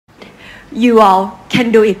You all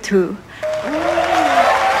can do it too.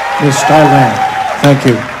 Miss Thailand, thank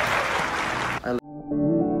you.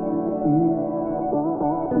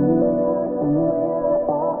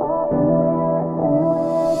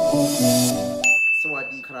 สวัส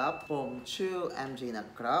ดีครับผมชื่อ MJ นะ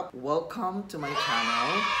ครับ Welcome to my channel.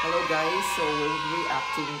 Hello guys, so we're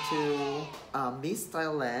reacting to Miss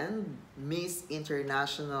Thailand, Miss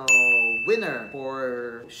International winner for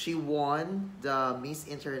she won the Miss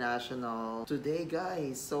International today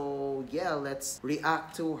guys. So yeah, let's react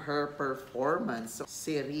to her performance.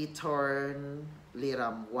 Sireethorn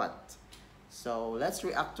Leearamwat. So let's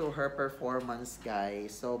react to her performance guys.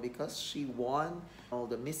 So because she won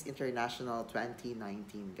the Miss International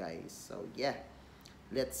 2019 guys. So yeah,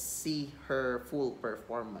 let's see her full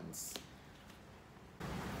performance.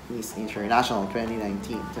 Miss International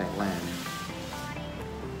 2019 Thailand.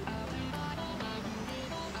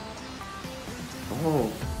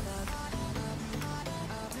 Oh,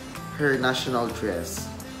 her national dress.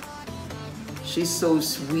 She's so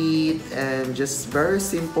sweet and just very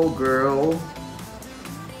simple girl.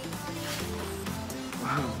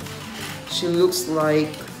 Wow, she looks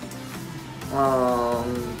like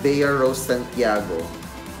Rose Santiago.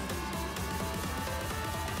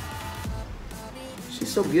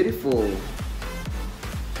 She's so beautiful,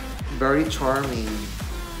 very charming.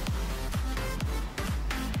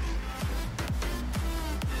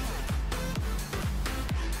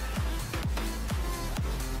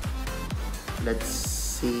 Let's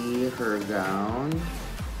see her gown.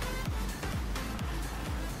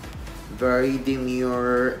 Very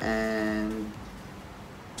demure and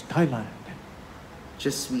Thailand.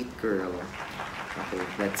 just sweet girl. Okay,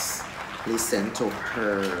 let's listen to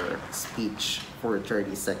her speech for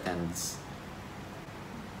 30 seconds.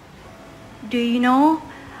 Do you know,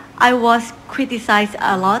 I was criticized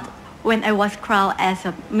a lot when I was crowned as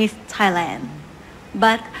a Miss Thailand,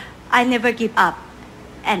 but I never give up,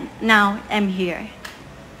 and now I'm here.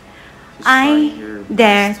 I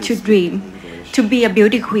dare to dream to be a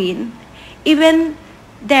beauty queen, even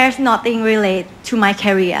there's nothing related to my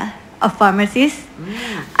career of pharmacist.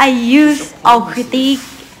 I use all critique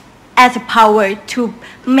as a power to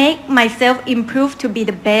make myself improve to be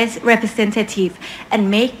the best representative and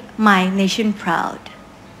make my nation proud.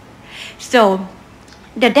 So,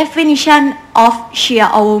 the definition of cheer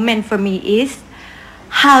a woman for me is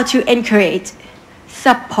how to encourage,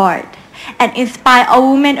 support, and inspire a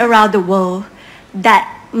woman around the world that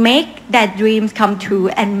make their dreams come true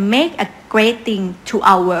and make a great thing to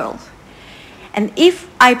our world. And if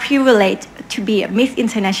I privilege to be a Miss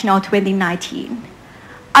International 2019,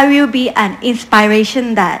 I will be an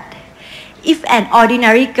inspiration that if an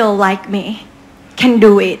ordinary girl like me can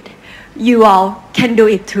do it, you all can do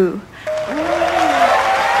it too.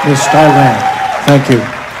 Miss Thailand, thank you.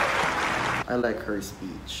 I like her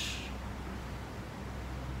speech.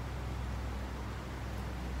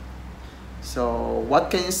 So what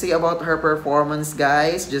can you say about her performance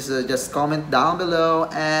guys? Just comment down below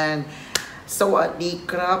and สวัสดี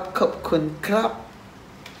ครับขอบคุณครับ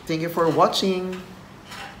Thank you for watching.